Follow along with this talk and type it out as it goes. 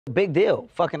Big deal.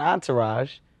 Fucking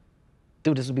Entourage.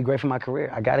 Dude, this would be great for my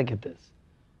career. I gotta get this.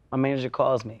 My manager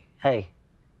calls me. Hey,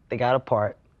 they got a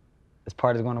part. This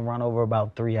part is gonna run over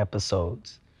about 3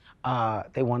 episodes.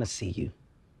 They wanna see you.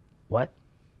 What?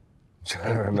 I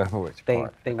don't remember which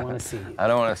part. They wanna see you. I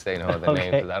don't wanna say no other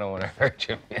names because I don't wanna hurt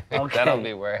you. Okay. That'll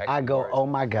be where I go, oh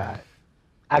my God.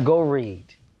 I go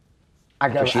read. I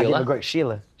give Sheila? a great,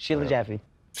 Sheila Jaffe.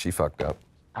 She fucked up.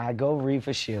 I go read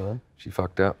for Sheila. She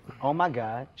fucked up. Oh my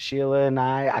God, Sheila and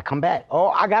I come back. Oh,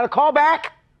 I got a call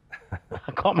back.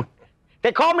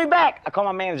 They called me back. I call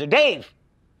my manager, Dave.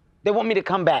 They want me to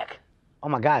come back. Oh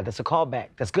my God, that's a call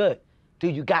back. That's good.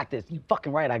 Dude, you got this. You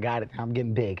fucking right, I got it. I'm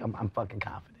getting big. I'm fucking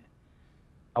confident.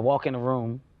 I walk in the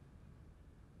room,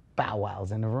 Bow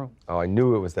Wow's in the room. Oh, I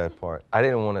knew it was that part. I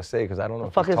didn't want to say because I don't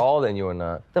know if he's taller than you or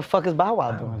not. The fuck is Bow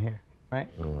Wow doing here, right?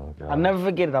 Oh, God. I'll never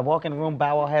forget it. I walk in the room,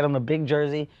 Bow Wow had on a big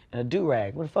jersey and a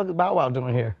do-rag. What the fuck is Bow Wow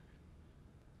doing here?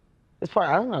 This part,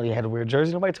 I don't know he had to wear a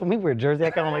jersey. Nobody told me to wear a jersey. I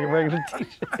got on like a regular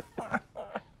t-shirt.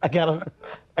 I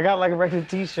got like a regular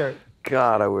t-shirt.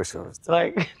 God, I wish I was.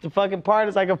 Like, the fucking part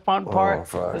is like a fun part.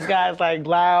 Fuck. This guy's like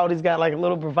loud. He's got like a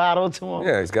little bravado to him.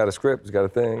 Yeah, he's got a script. He's got a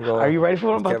thing going. Are you ready for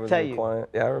what I'm about to Kevin's tell the you? client.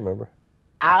 Yeah, I remember.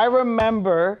 I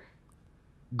remember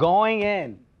going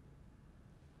in.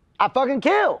 I fucking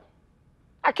kill.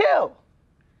 I kill.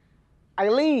 I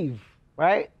leave,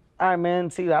 right? All right,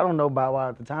 man, see, I don't know Bow Wow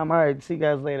at the time. All right, see you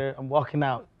guys later. I'm walking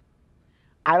out.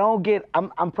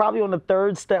 I'm probably on the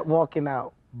 3rd step walking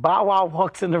out. Bow Wow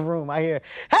walks in the room. I hear,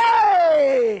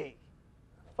 hey!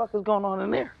 What the fuck is going on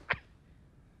in there?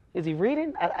 Is he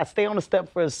reading? I stay on the step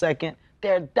for a second.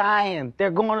 They're dying. They're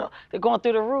going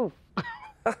through the roof.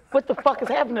 What the fuck is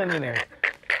happening in there?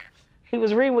 He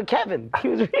was reading with Kevin. He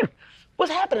was reading.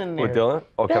 What's happening in there? With Dylan?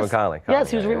 Oh, yes. Kevin Conley.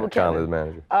 Yes, he was reading with Kevin. Conley's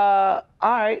manager. All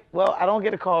right, well, I don't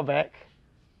get a call back.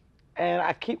 And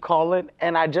I keep calling,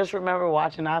 and I just remember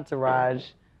watching Entourage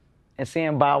and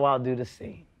seeing Bow Wow do the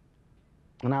scene.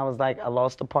 And I was like, I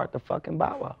lost the part to fucking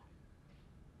Bow Wow.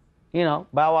 You know,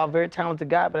 Bow Wow, very talented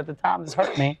guy, but at the time, this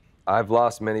hurt me. I've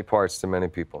lost many parts to many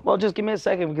people. Well, just give me a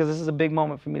second because this is a big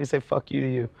moment for me to say fuck you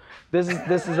to you. This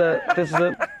is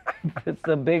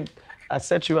a big. I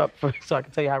set you up for so I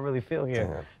can tell you how I really feel here.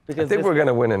 Yeah. Because I think we're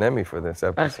gonna win an Emmy for this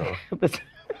episode. It's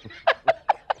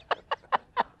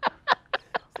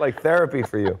like therapy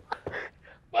for you.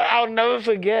 I'll never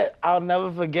forget. You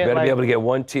better be able to get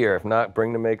 1 tear. If not,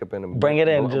 bring the makeup in and bring it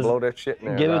in. Blow that shit in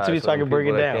there. Give it to me so I can bring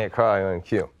it down. Can't cry on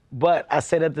cue. But I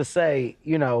say that to say,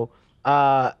 you know,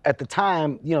 at the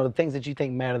time, you know, the things that you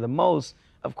think matter the most,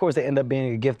 of course, they end up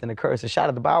being a gift and a curse. A shout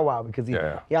out to Bow Wow because he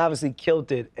obviously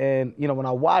killed it. And, you know, when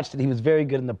I watched it, he was very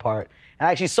good in the part. And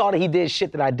I actually saw that he did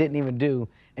shit that I didn't even do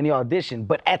in the audition.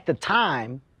 But at the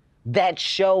time, that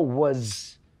show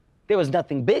was, there was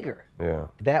nothing bigger. Yeah.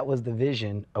 That was the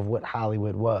vision of what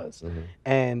Hollywood was. Mm-hmm.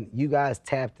 And you guys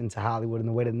tapped into Hollywood in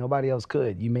a way that nobody else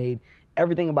could. You made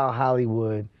everything about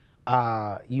Hollywood.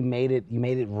 You made it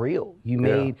real. You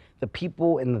made the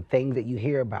people and the things that you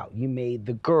hear about. You made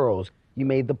the girls. You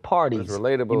made the parties. It was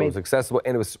relatable, it was accessible,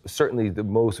 and it was certainly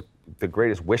the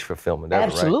greatest wish fulfillment ever,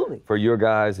 absolutely. Right? For your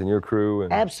guys and your crew.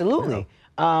 And, absolutely. You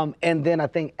know. And then I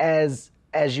think as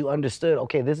you understood,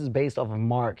 okay, this is based off of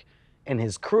Mark and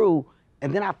his crew,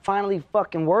 and then I finally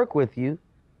fucking work with you,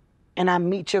 and I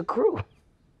meet your crew.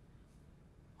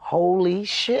 Holy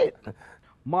shit.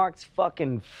 Mark's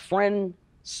fucking friend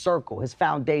circle, his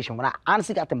foundation, when I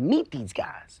honestly got to meet these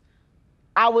guys,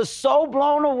 I was so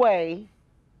blown away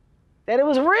that it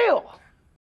was real.